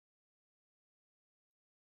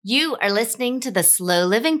You are listening to the Slow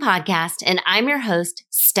Living Podcast, and I'm your host,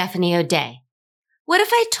 Stephanie O'Day. What if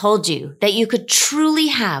I told you that you could truly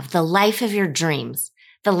have the life of your dreams,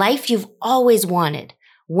 the life you've always wanted,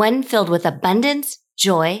 one filled with abundance,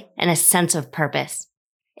 joy, and a sense of purpose?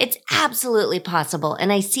 It's absolutely possible,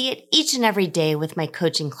 and I see it each and every day with my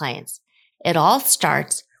coaching clients. It all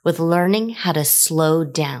starts with learning how to slow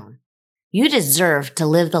down. You deserve to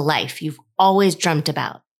live the life you've always dreamt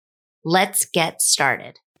about. Let's get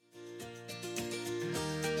started.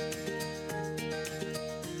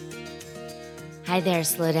 Hi there,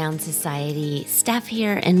 Slow Down Society. Steph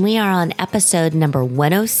here, and we are on episode number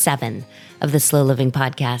 107 of the Slow Living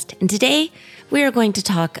Podcast. And today we are going to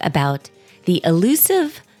talk about the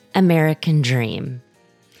elusive American dream.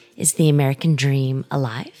 Is the American dream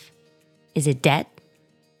alive? Is it dead?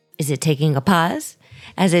 Is it taking a pause?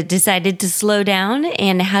 Has it decided to slow down?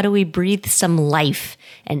 And how do we breathe some life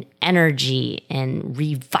and energy and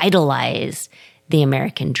revitalize the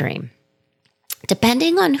American dream?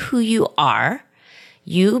 Depending on who you are,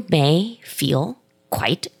 you may feel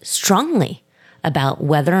quite strongly about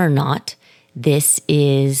whether or not this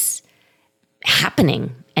is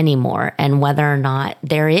happening anymore and whether or not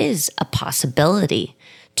there is a possibility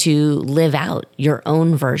to live out your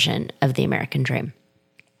own version of the American dream.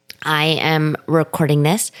 I am recording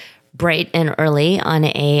this bright and early on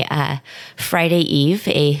a Friday eve,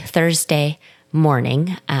 a Thursday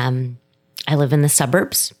morning. I live in the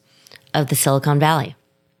suburbs of the Silicon Valley.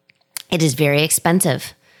 It is very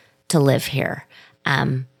expensive to live here.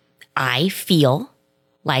 I feel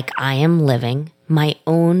like I am living my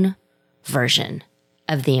own version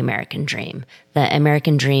of the American dream, the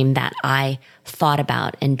American dream that I thought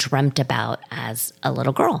about and dreamt about as a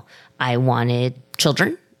little girl. I wanted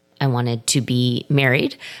children. I wanted to be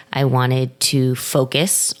married. I wanted to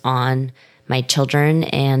focus on my children.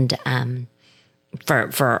 And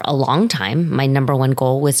for a long time, my number one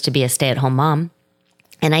goal was to be a stay-at-home mom.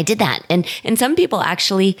 And I did that. And some people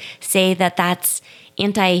actually say that that's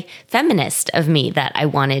anti-feminist of me, that I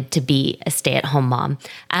wanted to be a stay-at-home mom.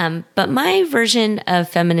 But my version of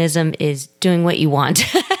feminism is doing what you want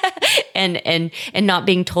and not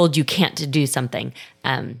being told you can't do something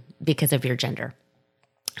because of your gender.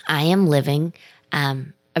 I am living a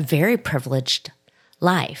very privileged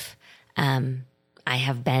life. I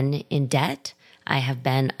have been in debt. I have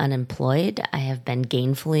been unemployed. I have been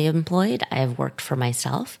gainfully employed. I have worked for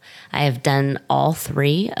myself. I have done all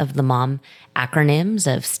three of the mom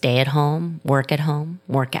acronyms of stay at home, work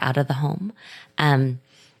out of the home.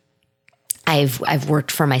 I've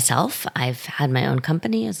worked for myself. I've had my own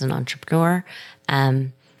company as an entrepreneur.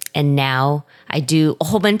 And now I do a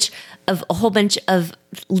whole bunch of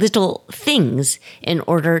little things in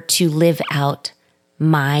order to live out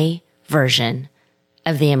my version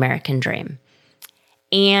of the American dream.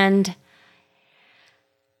 And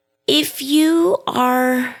if you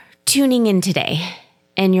are tuning in today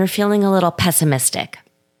and you're feeling a little pessimistic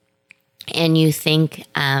and you think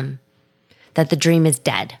that the dream is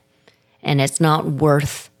dead and it's not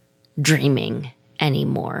worth dreaming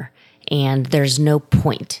anymore and there's no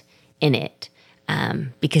point in it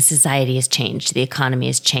because society has changed, the economy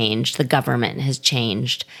has changed, the government has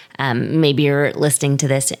changed. Maybe you're listening to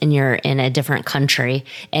this and you're in a different country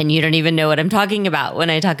and you don't even know what I'm talking about when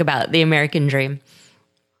I talk about the American dream.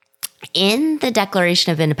 In the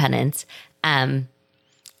Declaration of Independence,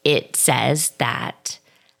 it says that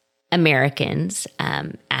Americans,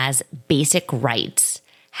 as basic rights,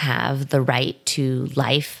 have the right to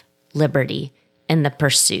life, liberty, and the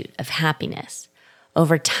pursuit of happiness.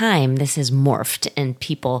 Over time, this has morphed and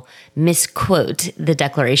people misquote the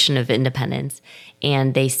Declaration of Independence,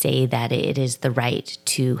 and they say that it is the right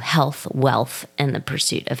to health, wealth, and the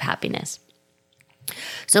pursuit of happiness.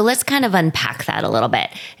 So let's kind of unpack that a little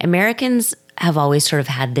bit. Americans have always sort of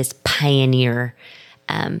had this pioneer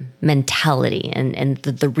mentality, and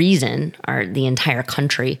the reason the entire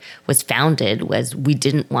country was founded was we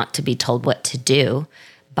didn't want to be told what to do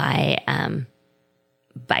by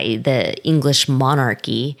the English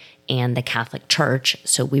monarchy and the Catholic Church.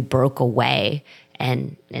 So we broke away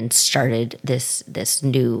and started this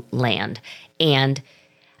new land. And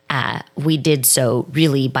we did so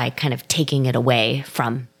really by kind of taking it away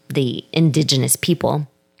from the indigenous people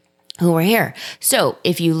who were here. So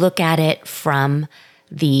if you look at it from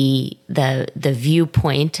the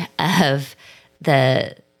viewpoint of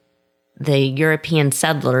the European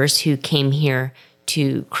settlers who came here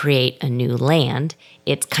to create a new land,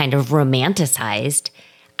 it's kind of romanticized.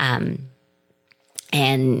 And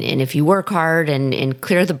if you work hard and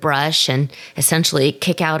clear the brush and essentially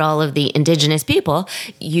kick out all of the indigenous people,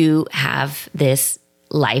 you have this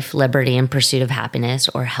life, liberty, and pursuit of happiness,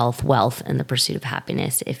 or health, wealth, and the pursuit of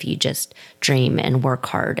happiness. If you just dream and work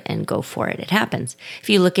hard and go for it, it happens. If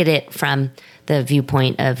you look at it from the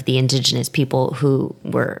viewpoint of the indigenous people who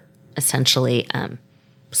were essentially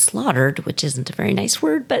slaughtered, which isn't a very nice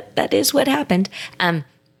word, but that is what happened.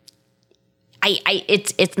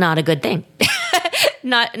 It's not a good thing.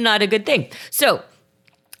 not a good thing. So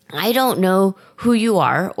I don't know who you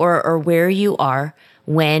are or where you are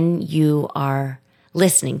when you are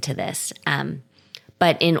listening to this.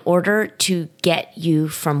 But in order to get you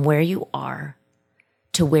from where you are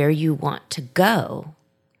to where you want to go,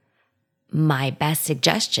 my best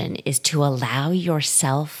suggestion is to allow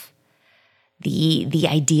yourself the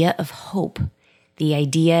idea of hope, the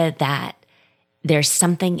idea that there's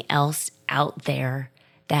something else out there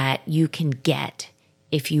that you can get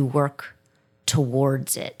if you work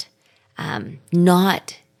towards it.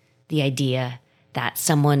 Not the idea that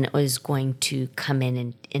someone is going to come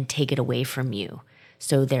in and take it away from you.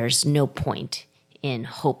 So there's no point in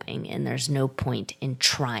hoping, and there's no point in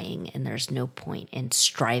trying, and there's no point in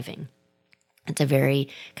striving. It's a very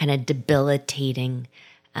kind of debilitating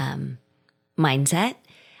mindset.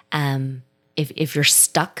 If you're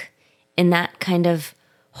stuck in that kind of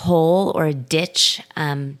hole or a ditch,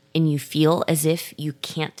 and you feel as if you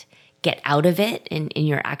can't get out of it, and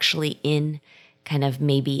you're actually in kind of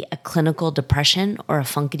maybe a clinical depression or a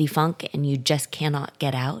funkety funk and you just cannot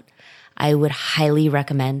get out, I would highly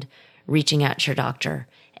recommend reaching out to your doctor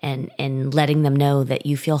and letting them know that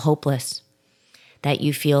you feel hopeless, that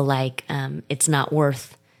you feel like it's not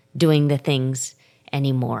worth doing the things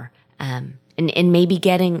anymore, and maybe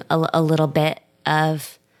getting a little bit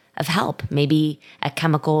of help, maybe a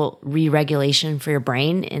chemical re-regulation for your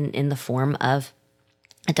brain in the form of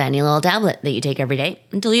a tiny little tablet that you take every day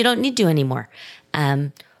until you don't need to anymore,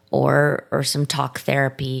 or some talk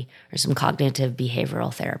therapy or some cognitive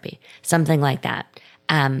behavioral therapy, something like that.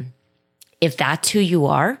 If that's who you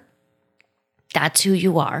are, that's who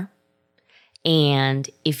you are. And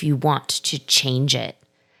if you want to change it,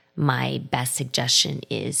 my best suggestion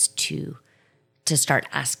is to start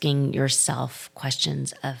asking yourself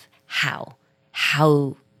questions of how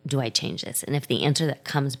do I change this? And if the answer that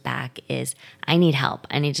comes back is, I need help,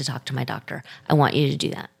 I need to talk to my doctor, I want you to do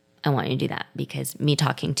that. I want you to do that, because me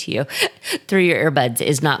talking to you through your earbuds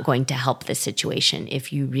is not going to help the situation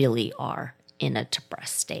if you really are in a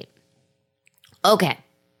depressed state. Okay.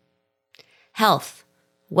 Health,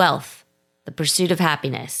 wealth, the pursuit of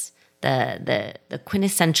happiness, the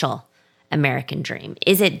quintessential American dream.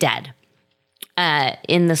 Is it dead?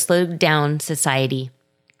 In the Slow Down Society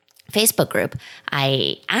Facebook group,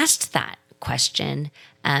 I asked that question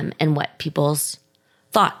and what people's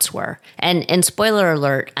thoughts were. And spoiler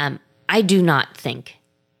alert, I do not think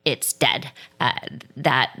it's dead.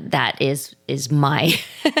 That is my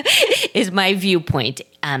is my viewpoint.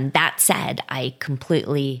 That said, I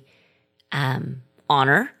completely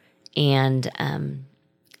honor and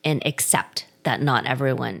accept that not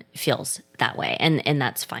everyone feels that way, and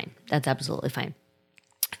that's fine. That's absolutely fine.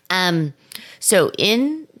 So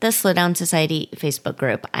in the Slow Down Society Facebook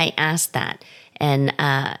group, I asked that, and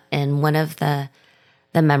one of the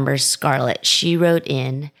members, Scarlett, she wrote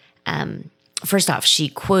in. First off, she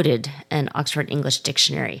quoted an Oxford English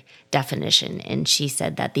Dictionary definition, and she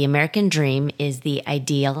said that the American dream is the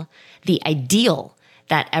ideal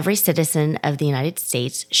that every citizen of the United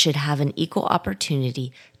States should have an equal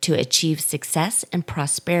opportunity to achieve success and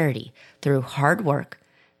prosperity through hard work,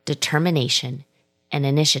 determination, and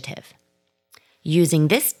initiative. Using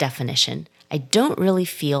this definition, I don't really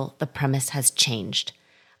feel the premise has changed.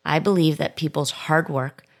 I believe that people's hard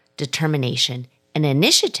work, determination, and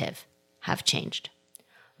initiative have changed.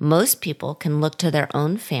 Most people can look to their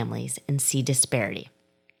own families and see disparity.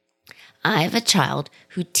 I have a child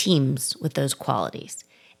who teems with those qualities,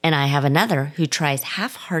 and I have another who tries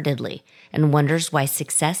half-heartedly and wonders why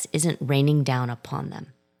success isn't raining down upon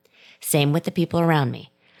them. Same with the people around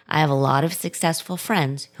me. I have a lot of successful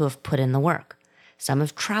friends who have put in the work. Some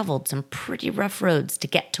have traveled some pretty rough roads to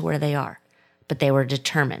get to where they are, but they were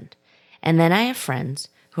determined. And then I have friends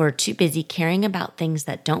who are too busy caring about things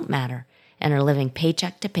that don't matter and are living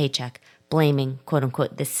paycheck to paycheck, blaming, quote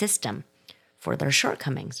unquote, the system for their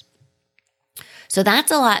shortcomings. So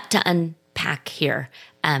that's a lot to unpack here.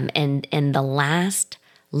 And the last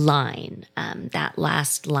line,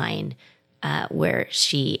 where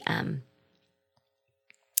she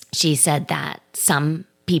said that some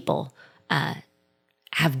people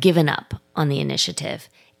have given up on the initiative,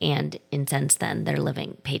 and since then they're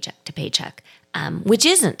living paycheck to paycheck, which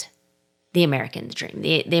isn't the American dream.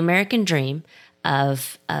 The American dream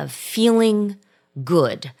of feeling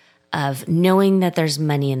good, of knowing that there's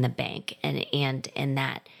money in the bank and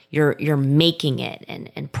that you're making it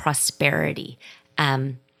and prosperity,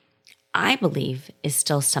 I believe is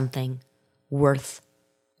still something worth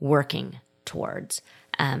working towards.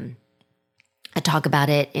 I talk about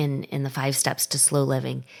it in the 5 steps to slow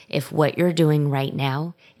living. If what you're doing right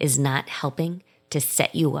now is not helping to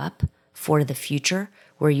set you up for the future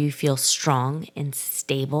where you feel strong and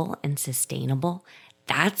stable and sustainable,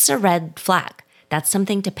 that's a red flag. That's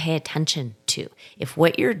something to pay attention to. If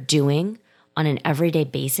what you're doing on an everyday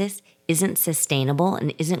basis isn't sustainable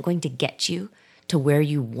and isn't going to get you to where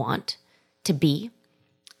you want to be,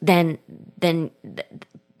 then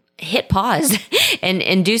hit pause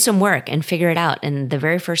and do some work and figure it out. And the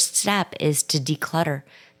very first step is to declutter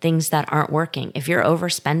things that aren't working. If you're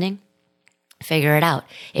overspending, figure it out.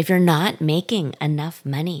 If you're not making enough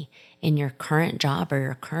money in your current job or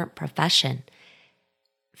your current profession,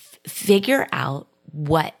 figure out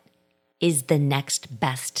what is the next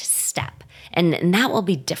best step. And that will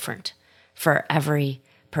be different for every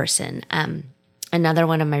person. Another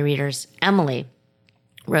one of my readers, Emily,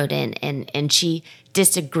 wrote in and she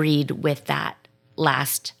disagreed with that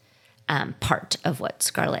last part of what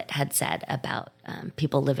Scarlett had said about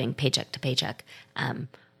people living paycheck to paycheck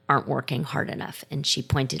aren't working hard enough. And she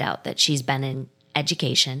pointed out that she's been in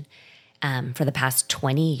education for the past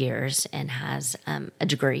 20 years and has a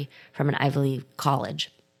degree from an Ivy League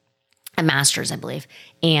college, a master's, I believe,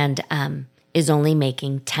 and is only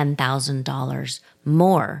making $10,000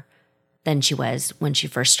 more than she was when she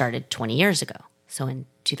first started 20 years ago. So in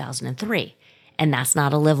 2003. And that's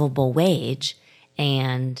not a livable wage.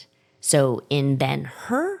 And so in then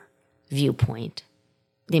her viewpoint,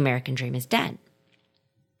 the American dream is dead.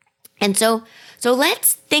 And so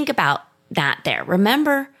let's think about that there.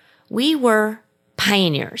 Remember, we were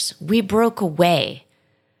pioneers. We broke away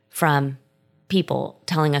from people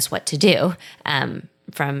telling us what to do,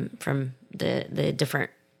 from the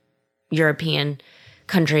different European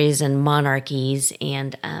countries and monarchies,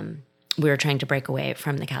 and we were trying to break away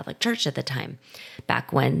from the Catholic Church at the time,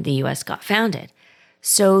 back when the U.S. got founded.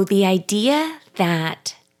 So the idea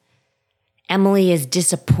that Emily is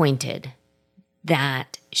disappointed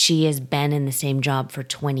that she has been in the same job for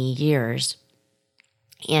 20 years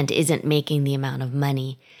and isn't making the amount of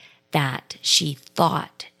money that she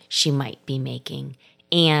thought she might be making,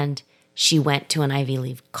 and she went to an Ivy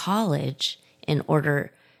League college in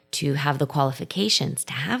order to have the qualifications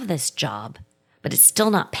to have this job, but it's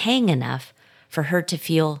still not paying enough for her to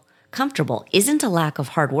feel comfortable, isn't a lack of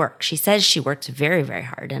hard work. She says she works very, very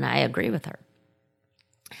hard, and I agree with her.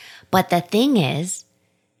 But the thing is,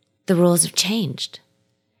 the rules have changed,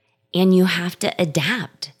 and you have to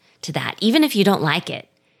adapt to that, even if you don't like it.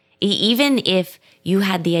 Even if you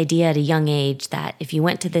had the idea at a young age that if you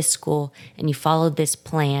went to this school and you followed this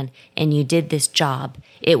plan and you did this job,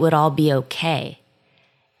 it would all be okay.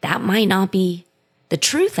 That might not be the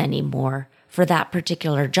truth anymore for that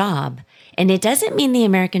particular job. And it doesn't mean the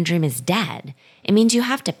American dream is dead. It means you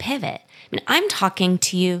have to pivot. I mean, I'm talking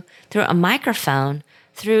to you through a microphone,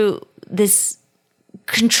 through this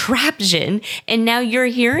contraption, and now you're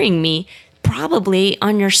hearing me probably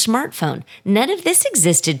on your smartphone. None of this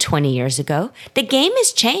existed 20 years ago. The game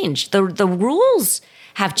has changed. The rules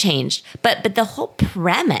have changed. But the whole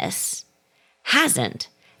premise hasn't.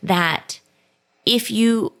 That if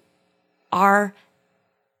you are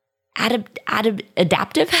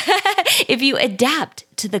adaptive, if you adapt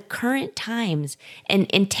to the current times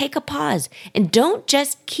and take a pause and don't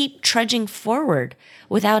just keep trudging forward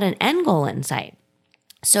without an end goal in sight.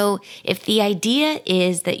 So if the idea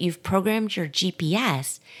is that you've programmed your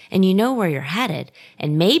GPS and you know where you're headed,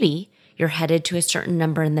 and maybe you're headed to a certain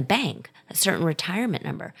number in the bank, a certain retirement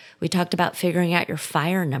number. We talked about figuring out your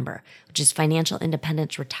FIRE number, which is financial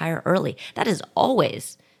independence, retire early. That has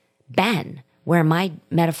always been where my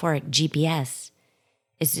metaphoric GPS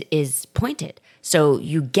is pointed. So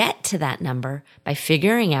you get to that number by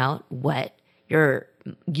figuring out what your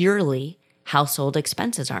yearly household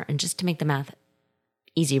expenses are. And just to make the math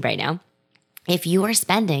easy right now, if you are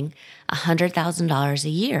spending $100,000 a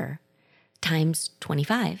year times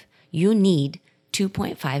 25, you need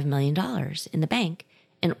 $2.5 million in the bank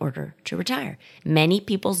in order to retire. Many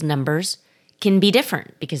people's numbers can be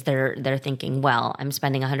different because they're thinking, well, I'm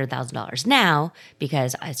spending $100,000 now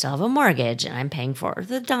because I still have a mortgage and I'm paying for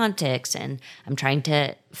orthodontics and I'm trying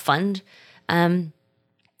to fund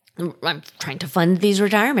these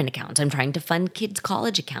retirement accounts. I'm trying to fund kids'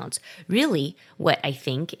 college accounts. Really, what I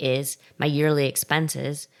think is my yearly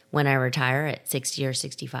expenses when I retire at 60 or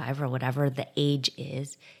 65 or whatever the age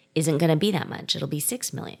is, isn't going to be that much. It'll be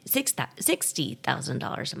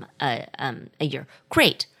 $60,000 a year.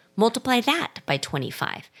 Great. multiply that by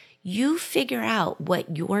 25. You figure out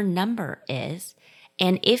what your number is.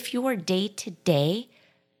 And if your day-to-day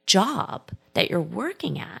job that you're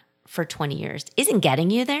working at for 20 years isn't getting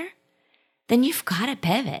you there, then you've got to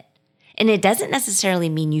pivot. And it doesn't necessarily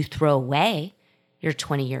mean you throw away your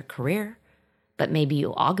 20-year career, but maybe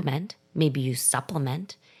you augment, maybe you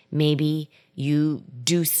supplement, maybe you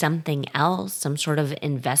do something else, some sort of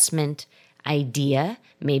investment idea.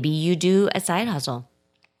 Maybe you do a side hustle.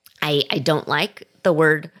 I don't like the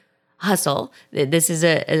word hustle. This is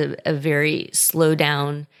a very slow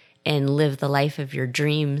down and live the life of your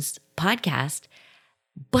dreams podcast.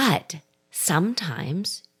 But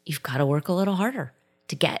sometimes you've got to work a little harder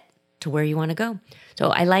to get to where you want to go. So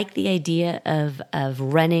I like the idea of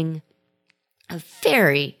running a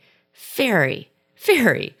very, very,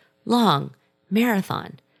 very long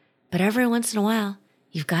marathon. But every once in a while,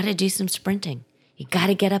 you've got to do some sprinting. You got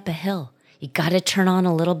to get up a hill. You got to turn on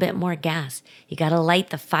a little bit more gas. You got to light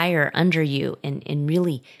the fire under you and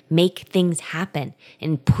really make things happen.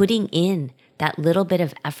 And putting in that little bit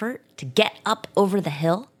of effort to get up over the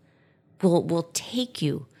hill will take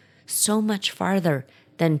you so much farther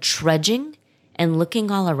than trudging and looking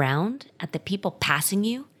all around at the people passing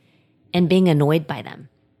you and being annoyed by them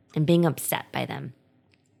and being upset by them.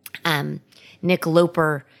 Nick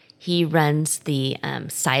Loper, he runs the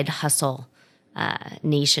Side Hustle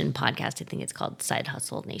Nation podcast. I think it's called Side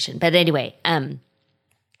Hustle Nation. But anyway,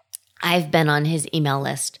 I've been on his email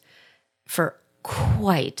list for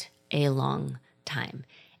quite a long time.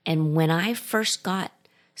 And when I first got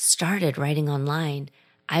started writing online,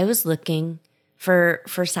 I was looking for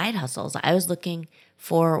side hustles. I was looking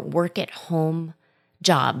for work at home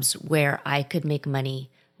jobs where I could make money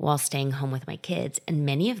while staying home with my kids. And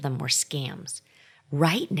many of them were scams.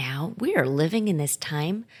 Right now, we are living in this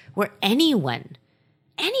time where anyone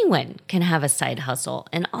can have a side hustle,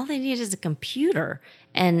 and all they need is a computer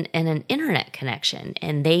and an internet connection,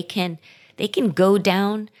 and they can go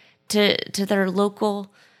down to their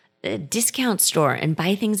local discount store and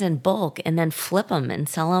buy things in bulk and then flip them and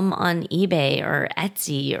sell them on eBay or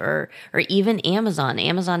Etsy or even Amazon.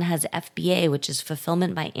 Amazon has FBA, which is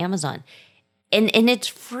Fulfillment by Amazon, and it's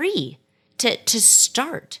free to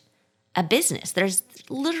start a business. There's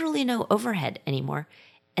literally no overhead anymore.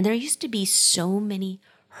 And there used to be so many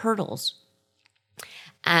hurdles.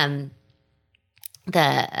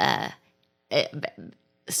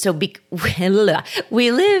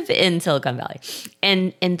 We live in Silicon Valley.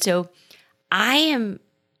 And so I am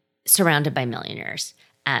surrounded by millionaires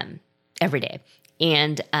every day.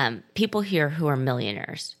 And people here who are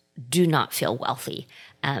millionaires do not feel wealthy.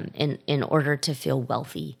 In order to feel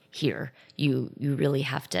wealthy here, you really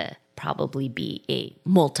have to probably be a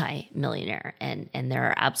multi-millionaire. And there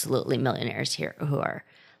are absolutely millionaires here who are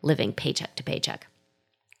living paycheck to paycheck.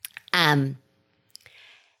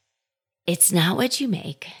 It's not what you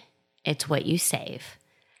make, it's what you save.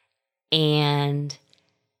 And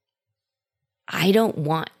I don't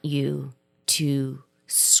want you to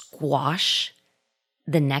squash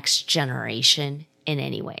the next generation in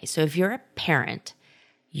any way. So if you're a parent,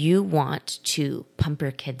 you want to pump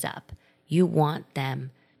your kids up. You want them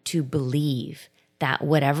to believe that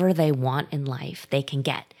whatever they want in life, they can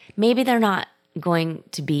get. Maybe they're not going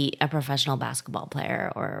to be a professional basketball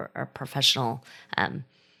player or a professional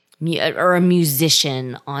or a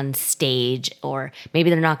musician on stage, or maybe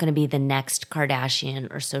they're not going to be the next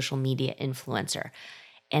Kardashian or social media influencer.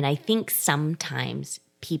 And I think sometimes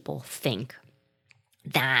people think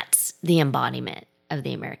that's the embodiment of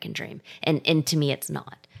the American dream. And to me, it's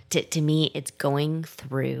not. To me, it's going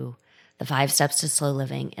through the 5 steps to slow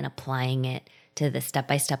living and applying it to the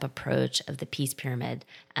step-by-step approach of the Peace Pyramid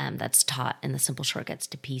that's taught in the Simple Shortcuts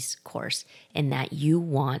to Peace course, in that you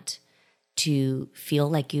want to feel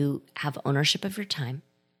like you have ownership of your time,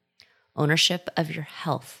 ownership of your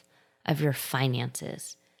health, of your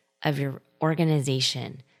finances, of your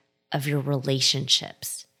organization, of your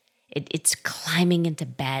relationships. It's climbing into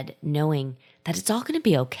bed knowing that it's all going to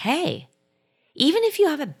be okay. Even if you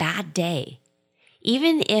have a bad day,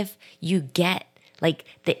 even if you get like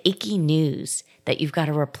the icky news that you've got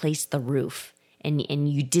to replace the roof and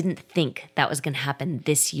you didn't think that was going to happen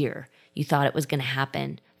this year. You thought it was going to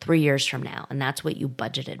happen 3 years from now, and that's what you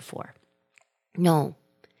budgeted for. No,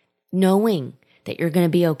 knowing that you're going to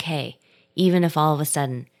be okay, even if all of a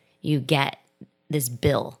sudden you get this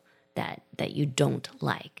bill that you don't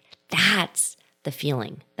like. That's the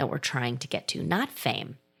feeling that we're trying to get to, not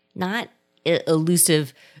fame, not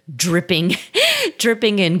elusive dripping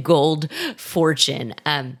in gold fortune.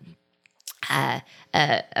 a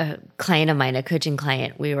client of mine, a coaching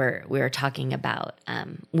client, we were talking about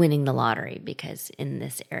winning the lottery because in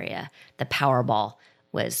this area, the Powerball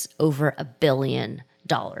was over $1 billion.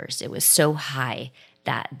 It was so high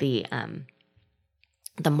that the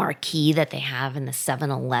marquee that they have in the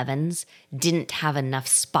 7-Elevens didn't have enough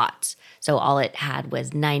spots. So all it had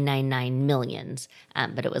was 999 millions,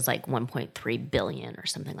 but it was like 1.3 billion or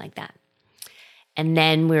something like that. And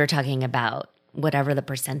then we were talking about whatever the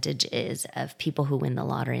percentage is of people who win the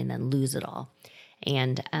lottery and then lose it all.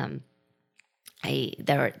 And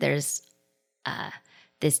there's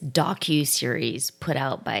this docu-series put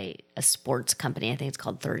out by a sports company. I think it's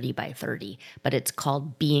called 30 by 30, but it's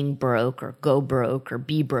called Being Broke or Go Broke or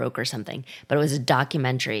Be Broke or something. But it was a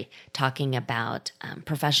documentary talking about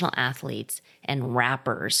professional athletes and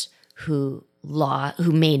rappers who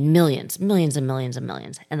made millions and millions and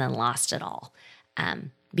millions and then lost it all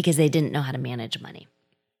because they didn't know how to manage money.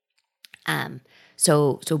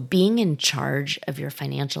 So being in charge of your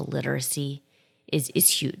financial literacy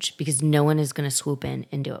is huge because no one is going to swoop in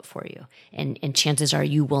and do it for you. And chances are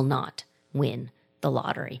you will not win the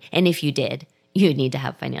lottery. And if you did, you need to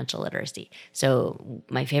have financial literacy. So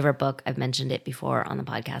my favorite book, I've mentioned it before on the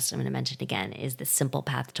podcast, I'm going to mention it again, is The Simple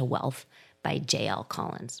Path to Wealth by J.L.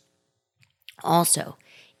 Collins. Also,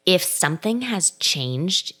 if something has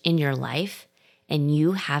changed in your life and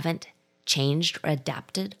you haven't changed or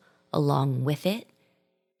adapted along with it,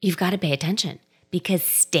 you've got to pay attention because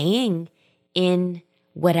staying in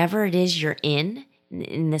whatever it is you're in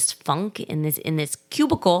this funk, in this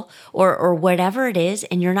cubicle or whatever it is,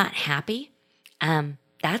 and you're not happy,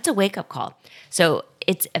 that's a wake-up call. So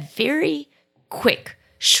it's a very quick,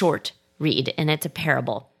 short read, and it's a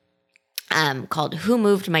parable called Who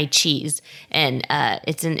Moved My Cheese? And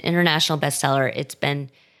it's an international bestseller. It's been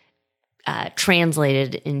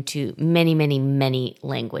translated into many, many, many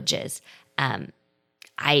languages.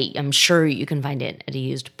 I am sure you can find it at a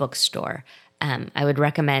used bookstore. I would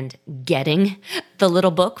recommend getting the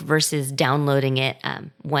little book versus downloading it.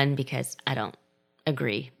 One, because I don't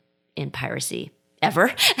agree in piracy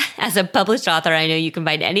ever. As a published author, I know you can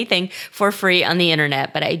find anything for free on the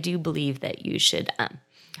internet, but I do believe that you should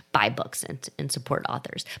buy books and support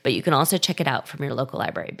authors. But you can also check it out from your local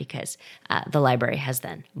library because the library has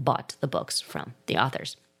then bought the books from the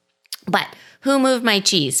authors. But Who Moved My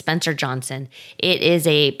Cheese? Spencer Johnson. It is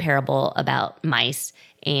a parable about mice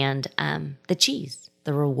and the cheese.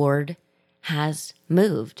 The reward has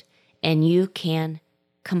moved, and you can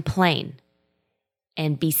complain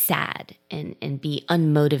and be sad and be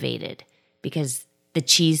unmotivated because the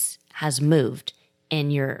cheese has moved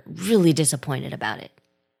and you're really disappointed about it.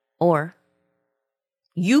 Or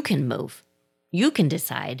you can move. You can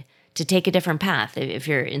decide to take a different path.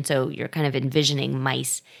 So you're kind of envisioning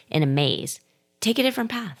mice in a maze. Take a different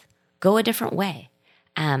path. Go a different way.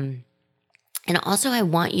 And also I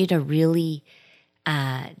want you to really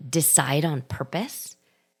decide on purpose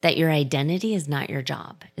that your identity is not your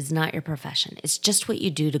job, is not your profession. It's just what you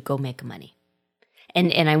do to go make money.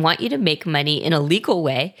 And I want you to make money in a legal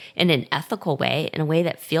way, in an ethical way, in a way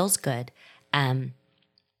that feels good.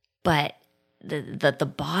 But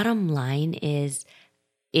the bottom line is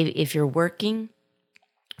if you're working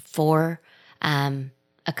for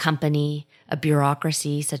a company, a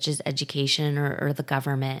bureaucracy such as education or the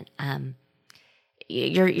government,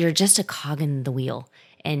 you're just a cog in the wheel,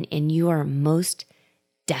 and you are most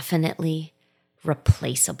definitely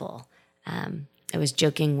replaceable. I was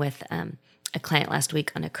joking with a client last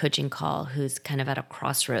week on a coaching call who's kind of at a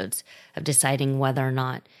crossroads of deciding whether or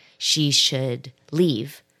not she should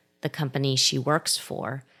leave the company she works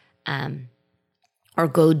for or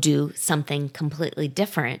go do something completely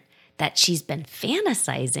different that she's been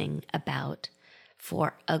fantasizing about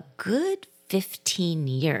for a good 15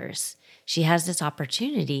 years. She has this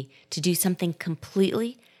opportunity to do something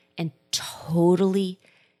completely and totally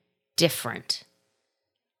different.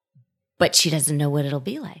 But she doesn't know what it'll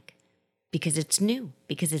be like because it's new,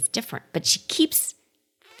 because it's different. But she keeps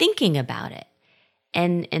thinking about it.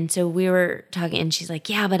 And so we were talking, and she's like,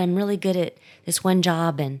 yeah, but I'm really good at this one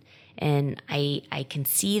job, and I can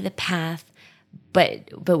see the path. But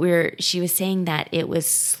she was saying that it was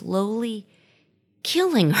slowly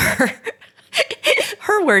killing her.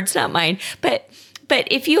 Her words, not mine. But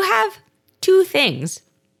if you have two things,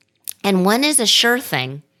 and one is a sure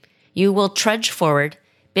thing, you will trudge forward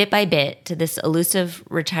bit by bit to this elusive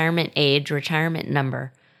retirement age, retirement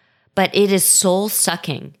number, but it is soul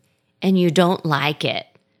sucking and you don't like it,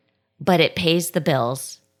 but it pays the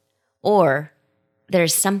bills. Or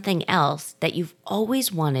there's something else that you've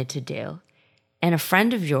always wanted to do, and a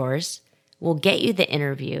friend of yours will get you the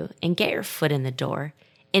interview and get your foot in the door,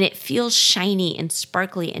 and it feels shiny and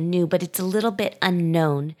sparkly and new, but it's a little bit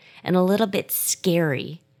unknown and a little bit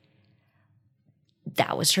scary.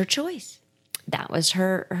 That was her choice. That was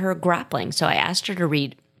her grappling. So I asked her to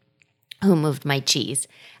read Who Moved My Cheese?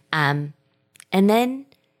 And then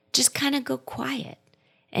just kind of go quiet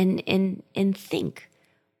and think,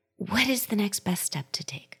 what is the next best step to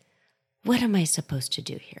take? What am I supposed to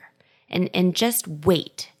do here? And just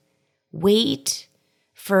wait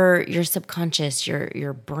for your subconscious,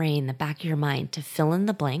 your brain, the back of your mind to fill in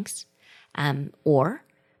the blanks, or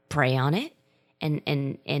pray on it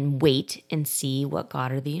and wait and see what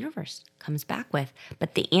God or the universe comes back with.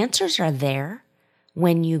 But the answers are there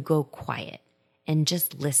when you go quiet and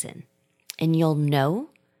just listen, and you'll know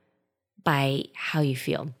by how you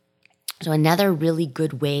feel. So another really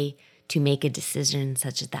good way to make a decision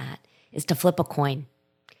such as that is to flip a coin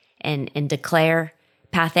and declare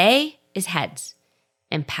path A is heads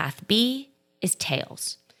and path B is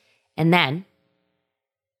tails. And then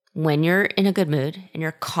when you're in a good mood and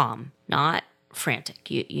you're calm, not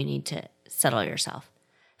frantic, you need to settle yourself.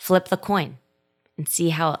 Flip the coin and see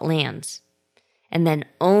how it lands. And then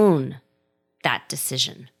own that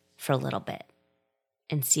decision for a little bit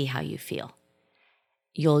and see how you feel.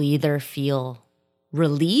 You'll either feel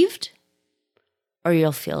relieved or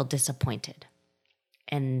you'll feel disappointed.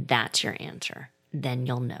 And that's your answer. Then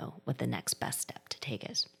you'll know what the next best step to take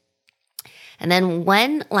is. And then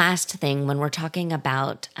one last thing, when we're talking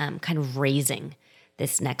about kind of raising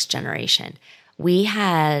this next generation, we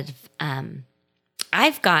had,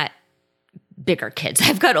 I've got bigger kids.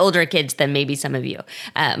 I've got older kids than maybe some of you.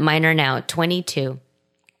 Mine are now 22,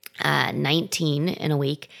 19 in a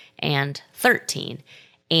week, and 13.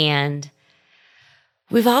 And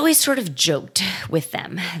we've always sort of joked with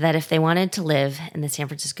them that if they wanted to live in the San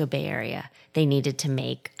Francisco Bay Area, they needed to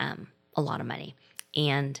make a lot of money.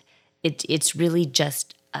 And it's really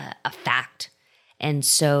just a fact. And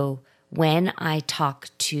so when I talk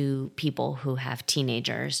to people who have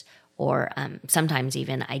teenagers, or sometimes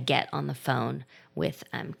even I get on the phone with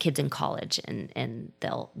kids in college, and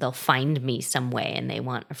they'll find me some way and they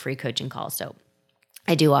want a free coaching call. So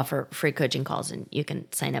I do offer free coaching calls, and you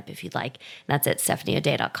can sign up if you'd like. And that's at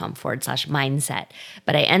stephaniodea.com/mindset.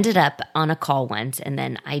 But I ended up on a call once, and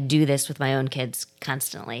then I do this with my own kids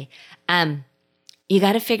constantly. You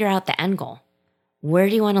got to figure out the end goal. Where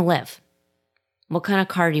do you want to live? What kind of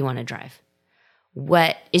car do you want to drive?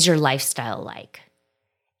 What is your lifestyle like?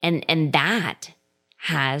 And that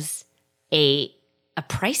has a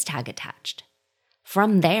price tag attached.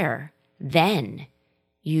 From there, then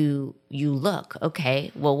you look,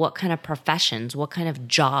 okay, well, what kind of professions, what kind of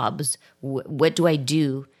jobs, what do I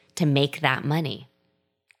do to make that money?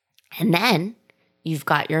 And then you've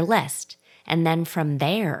got your list. And then from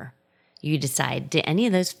there, you decide, do any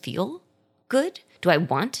of those feel good? Do I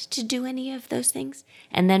want to do any of those things?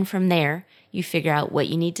 And then from there, you figure out what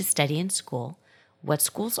you need to study in school, what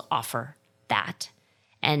schools offer that,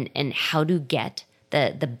 and how to get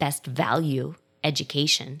the best value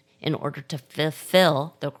education in order to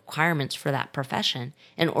fulfill the requirements for that profession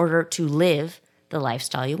in order to live the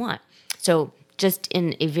lifestyle you want. So just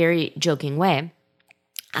in a very joking way,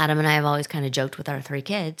 Adam and I have always kind of joked with our 3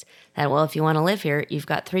 kids that, well, if you want to live here, you've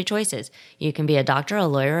got 3 choices. You can be a doctor, a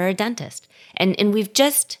lawyer, or a dentist. And we've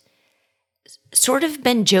just sort of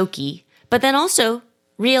been jokey, but then also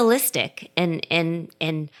realistic. And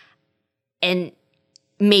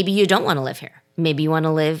maybe you don't want to live here. Maybe you want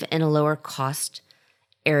to live in a lower cost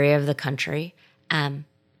area of the country, and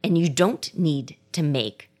you don't need to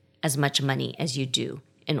make as much money as you do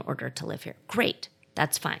in order to live here. Great.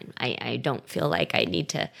 That's fine. I don't feel like I need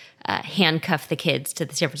to handcuff the kids to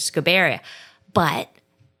the San Francisco Bay Area. But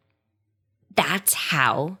that's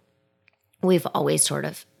how we've always sort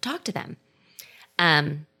of talked to them.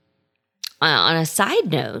 On a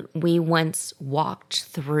side note, we once walked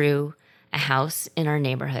through a house in our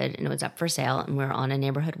neighborhood, and it was up for sale, and we were on a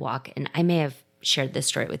neighborhood walk. And I may have shared this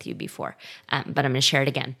story with you before, but I'm going to share it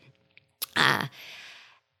again.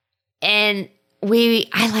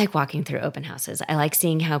 I like walking through open houses. I like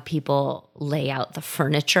seeing how people lay out the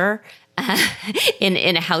furniture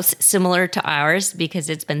in a house similar to ours because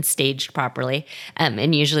it's been staged properly.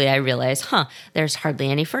 And usually I realize, there's hardly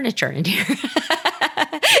any furniture in here.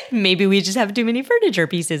 Maybe we just have too many furniture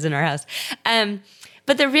pieces in our house.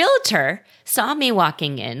 But the realtor saw me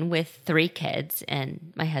walking in with 3 kids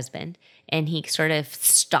and my husband, and he sort of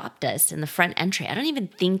stopped us in the front entry. I don't even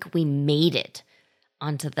think we made it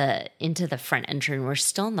into the front entry, and we're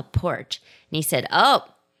still on the porch. And he said,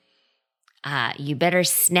 you better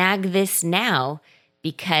snag this now,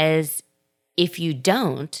 because if you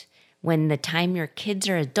don't, when the time your kids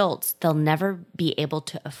are adults, they'll never be able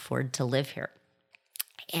to afford to live here.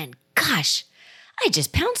 And gosh, I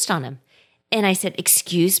just pounced on him. And I said,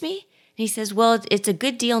 excuse me? And he says, well, it's a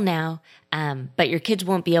good deal now, but your kids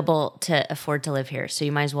won't be able to afford to live here. So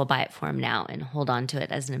you might as well buy it for them now and hold on to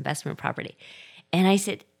it as an investment property. And I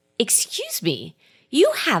said, excuse me,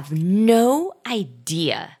 you have no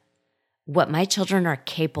idea what my children are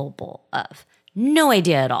capable of. No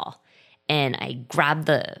idea at all. And I grabbed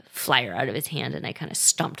the flyer out of his hand and I kind of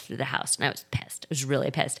stomped through the house. And I was pissed. I was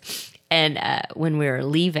really pissed. And when we were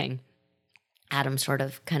leaving, Adam sort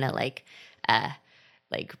of kind of like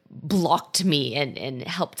blocked me and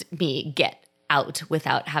helped me get out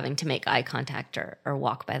without having to make eye contact or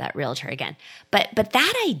walk by that realtor again. But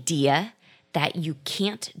that idea that you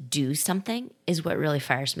can't do something is what really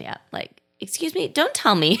fires me up. Like, excuse me, don't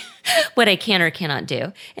tell me what I can or cannot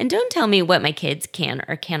do. And don't tell me what my kids can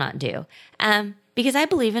or cannot do. Because I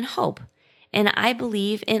believe in hope and I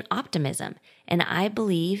believe in optimism and I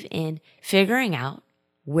believe in figuring out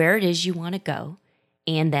where it is you want to go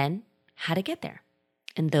and then how to get there.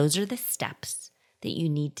 And those are the steps that you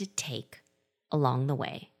need to take along the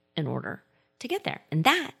way in order to get there. And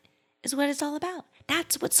that is what it's all about.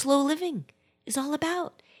 That's what slow living is all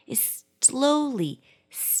about, is slowly,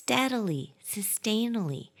 steadily,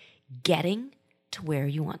 sustainably getting to where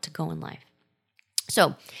you want to go in life.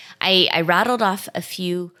 So I rattled off a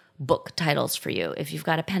few book titles for you. If you've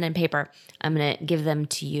got a pen and paper, I'm going to give them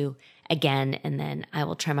to you again, and then I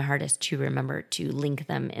will try my hardest to remember to link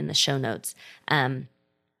them in the show notes.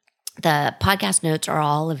 The podcast notes are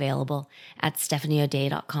all available at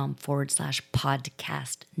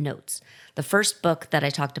stephaniodea.com/podcast notes. The first book that I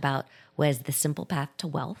talked about was The Simple Path to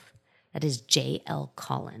Wealth. That is J.L.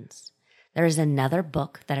 Collins. There is another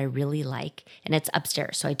book that I really like, and it's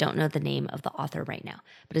upstairs, so I don't know the name of the author right now,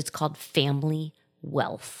 but it's called Family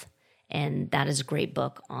Wealth. And that is a great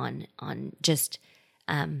book on just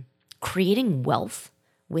creating wealth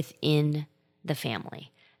within the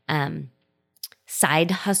family.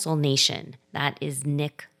 Side Hustle Nation, that is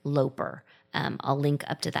Nick Loper. I'll link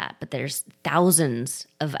up to that, but there's thousands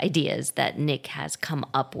of ideas that Nick has come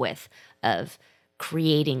up with of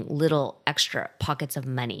creating little extra pockets of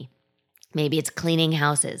money. Maybe it's cleaning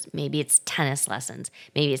houses. Maybe it's tennis lessons.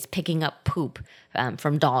 Maybe it's picking up poop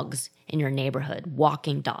from dogs in your neighborhood,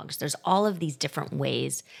 walking dogs. There's all of these different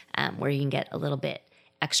ways where you can get a little bit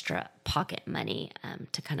extra pocket money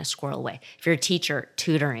to kind of squirrel away. If you're a teacher,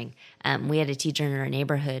 tutoring. We had a teacher in our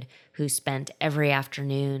neighborhood who spent every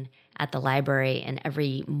afternoon at the library and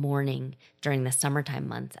every morning during the summertime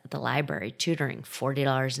months at the library tutoring,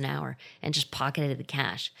 $40 an hour, and just pocketed the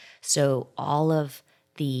cash. So all of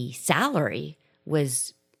the salary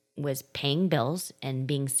was paying bills and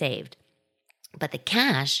being saved. But the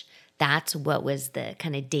cash, that's what was the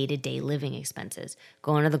kind of day-to-day living expenses.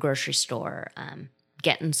 Going to the grocery store,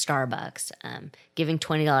 getting Starbucks, giving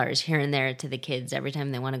 $20 here and there to the kids every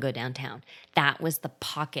time they want to go downtown. That was the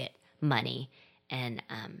pocket money. And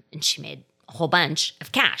she made a whole bunch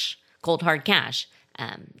of cash, cold hard cash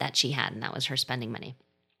that she had, and that was her spending money.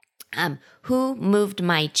 Who Moved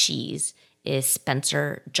My Cheese is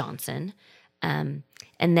Spencer Johnson. And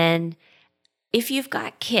then if you've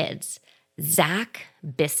got kids, Zach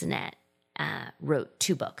Bissonette wrote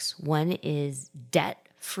 2 books. One is Debt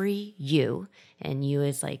Free You, and U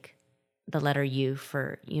is like the letter U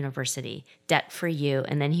for university, Debt Free You.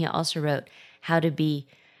 And then he also wrote How to Be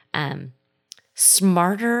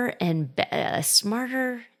Smarter and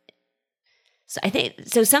Smarter. So I think,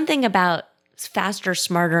 so something about faster,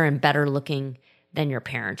 smarter, and better looking than your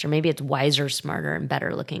parents, or maybe it's wiser, smarter, and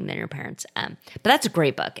better looking than your parents. But that's a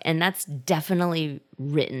great book, and that's definitely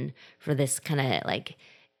written for this kind of like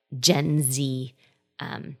Gen Z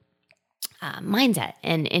mindset.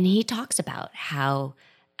 And he talks about how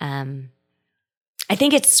I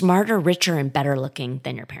think it's smarter, richer, and better looking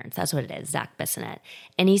than your parents. That's what it is, Zach Bissonette.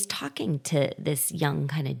 And he's talking to this young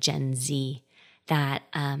kind of Gen Z that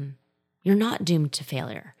you're not doomed to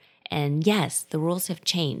failure. And yes, the rules have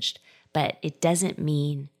changed, but it doesn't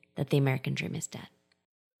mean that the American dream is dead.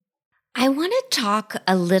 I want to talk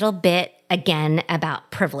a little bit again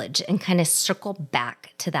about privilege and kind of circle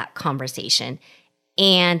back to that conversation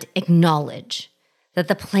and acknowledge that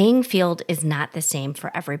the playing field is not the same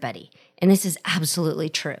for everybody. And this is absolutely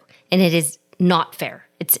true. And it is not fair.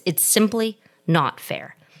 It's simply not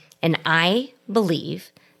fair. And I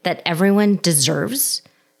believe that everyone deserves,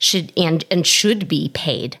 should be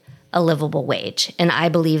paid a livable wage. And I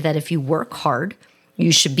believe that if you work hard,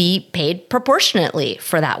 you should be paid proportionately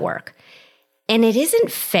for that work. And it isn't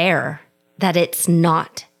fair that it's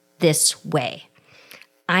not this way.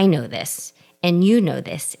 I know this. And you know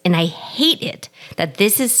this, and I hate it, that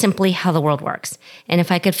this is simply how the world works. And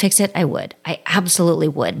if I could fix it, I would. I absolutely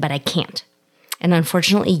would, but I can't. And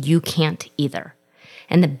unfortunately, you can't either.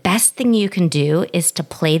 And the best thing you can do is to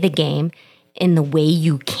play the game in the way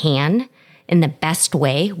you can, in the best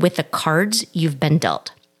way, with the cards you've been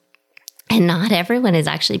dealt. And not everyone is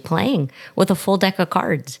actually playing with a full deck of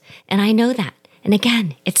cards. And I know that. And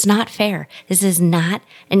again, it's not fair. This is not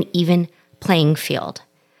an even playing field.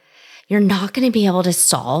 You're not going to be able to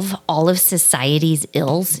solve all of society's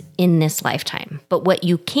ills in this lifetime. But what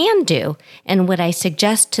you can do, and what I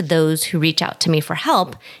suggest to those who reach out to me for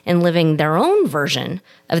help in living their own version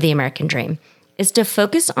of the American dream, is to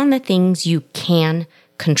focus on the things you can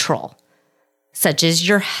control, such as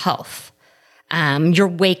your health, your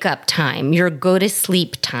wake up time, your go to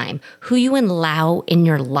sleep time, who you allow in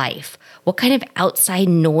your life, what kind of outside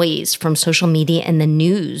noise from social media and the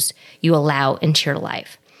news you allow into your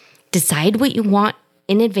life. Decide what you want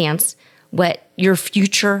in advance, what your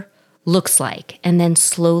future looks like, and then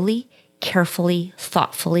slowly, carefully,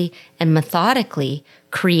 thoughtfully, and methodically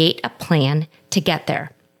create a plan to get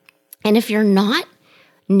there. And if you're not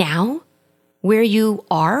now where you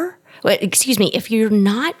are, if you're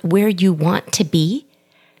not where you want to be,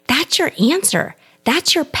 that's your answer.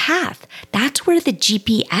 That's your path. That's where the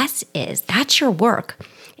GPS is. That's your work.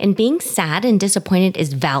 And being sad and disappointed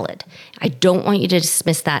is valid. I don't want you to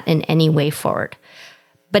dismiss that in any way forward.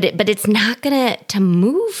 But it's not going to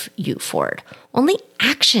move you forward. Only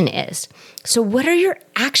action is. So what are your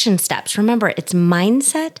action steps? Remember, it's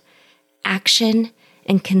mindset, action,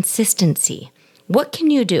 and consistency. What can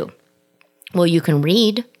you do? Well, you can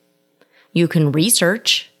read. You can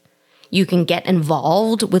research. You can get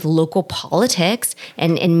involved with local politics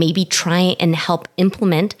and maybe try and help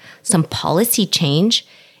implement some policy change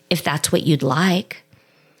if that's what you'd like.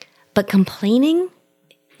 But complaining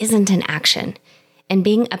isn't an action, and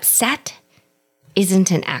being upset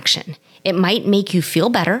isn't an action. It might make you feel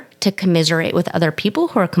better to commiserate with other people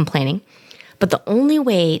who are complaining, but the only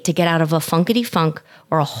way to get out of a funkety funk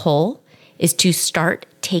or a hole is to start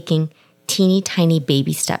taking teeny tiny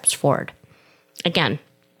baby steps forward. Again,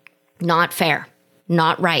 not fair,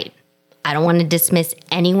 not right. I don't want to dismiss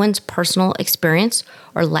anyone's personal experience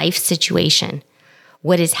or life situation.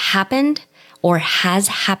 What has happened or has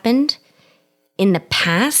happened in the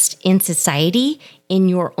past, in society, in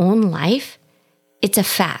your own life, it's a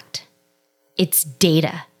fact. It's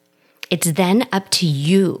data. It's then up to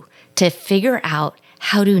you to figure out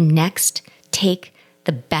how to next take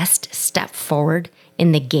the best step forward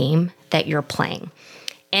in the game that you're playing.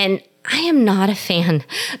 And I am not a fan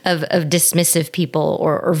of dismissive people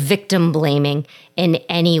or victim blaming in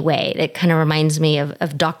any way. It kind of reminds me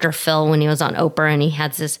of Dr. Phil when he was on Oprah and he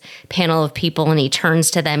has this panel of people and he turns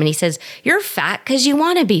to them and he says, "You're fat because you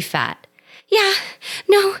want to be fat." Yeah,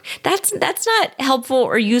 no, that's not helpful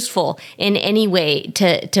or useful in any way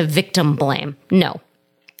to victim blame. No.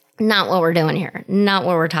 Not what we're doing here. Not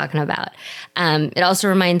what we're talking about. It also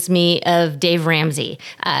reminds me of Dave Ramsey,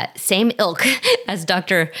 same ilk as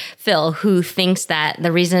Dr. Phil, who thinks that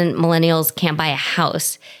the reason millennials can't buy a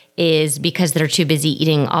house is because they're too busy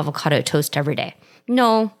eating avocado toast every day.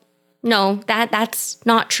 No, that's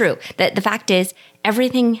not true. The fact is,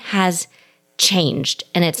 everything has changed,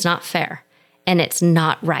 and it's not fair, and it's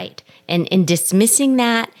not right. And in dismissing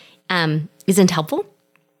that isn't helpful.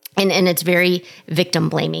 And it's very victim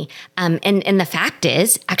blaming. And the fact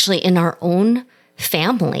is, actually, in our own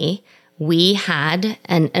family, we had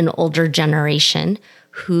an older generation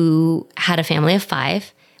who had a family of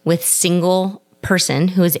 5 with single person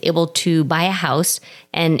who was able to buy a house,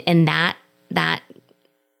 and that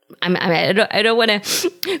I don't want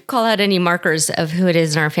to call out any markers of who it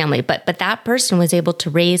is in our family, but that person was able to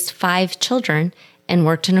raise 5 children and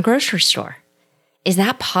worked in a grocery store. Is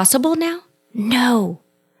that possible now? No.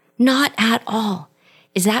 Not at all.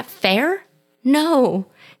 Is that fair? No.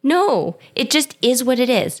 It just is what it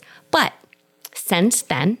is. But since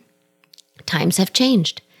then, times have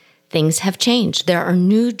changed. Things have changed. There are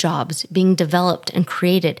new jobs being developed and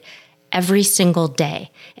created every single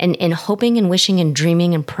day. And in hoping and wishing and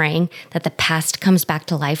dreaming and praying that the past comes back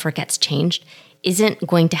to life or gets changed isn't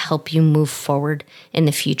going to help you move forward in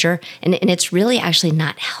the future. And it's really actually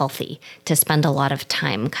not healthy to spend a lot of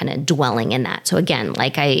time kind of dwelling in that. So again,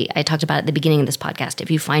 like I talked about at the beginning of this podcast, if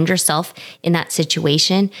you find yourself in that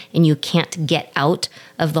situation and you can't get out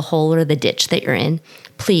of the hole or the ditch that you're in,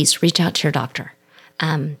 please reach out to your doctor.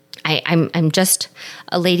 I'm just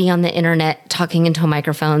a lady on the internet talking into a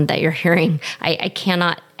microphone that you're hearing. I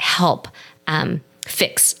cannot help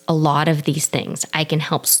fix a lot of these things. I can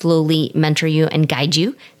help slowly mentor you and guide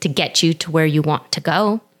you to get you to where you want to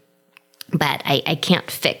go. but I can't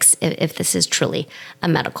fix if this is truly a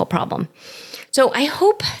medical problem. So I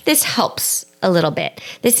hope this helps a little bit.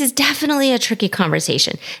 This is definitely a tricky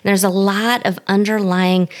conversation. There's a lot of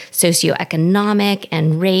underlying socioeconomic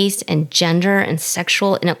and race and gender and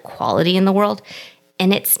sexual inequality in the world,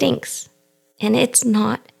 and it stinks. And it's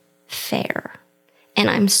not fair. And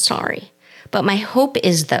I'm sorry. But my hope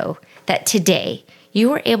is, though, that today you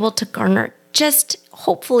were able to garner just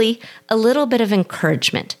hopefully a little bit of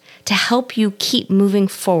encouragement to help you keep moving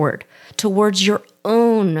forward towards your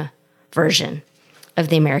own version of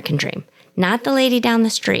the American dream. Not the lady down the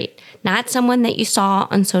street, not someone that you saw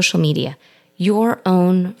on social media, your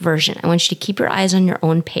own version. I want you to keep your eyes on your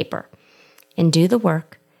own paper and do the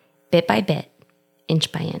work bit by bit,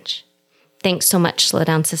 inch by inch. Thanks so much, Slow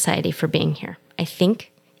Down Society, for being here. I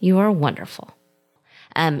think you are wonderful.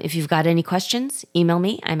 If you've got any questions, email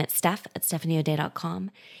me. I'm at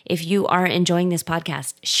steph@stephanieodea.com. If you are enjoying this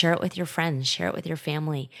podcast, share it with your friends, share it with your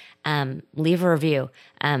family, leave a review.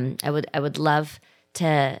 I would love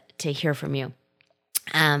to hear from you.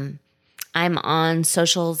 I'm on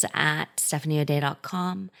socials at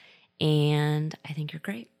stephanieodea.com, and I think you're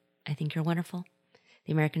great. I think you're wonderful.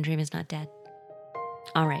 The American dream is not dead.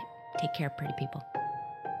 All right. Take care, pretty people.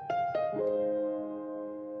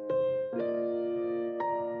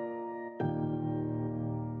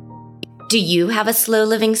 Do you have a slow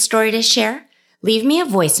living story to share? Leave me a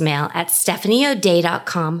voicemail at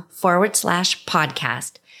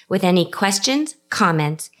stephanieodea.com/podcast with any questions,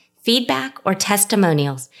 comments, feedback, or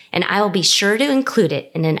testimonials, and I will be sure to include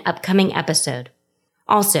it in an upcoming episode.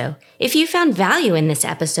 Also, if you found value in this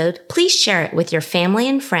episode, please share it with your family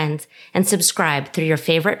and friends and subscribe through your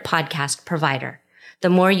favorite podcast provider. The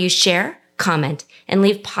more you share, comment, and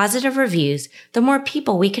leave positive reviews, the more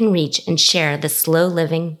people we can reach and share the slow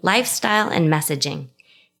living lifestyle and messaging.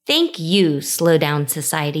 Thank you, Slow Down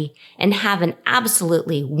Society, and have an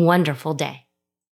absolutely wonderful day.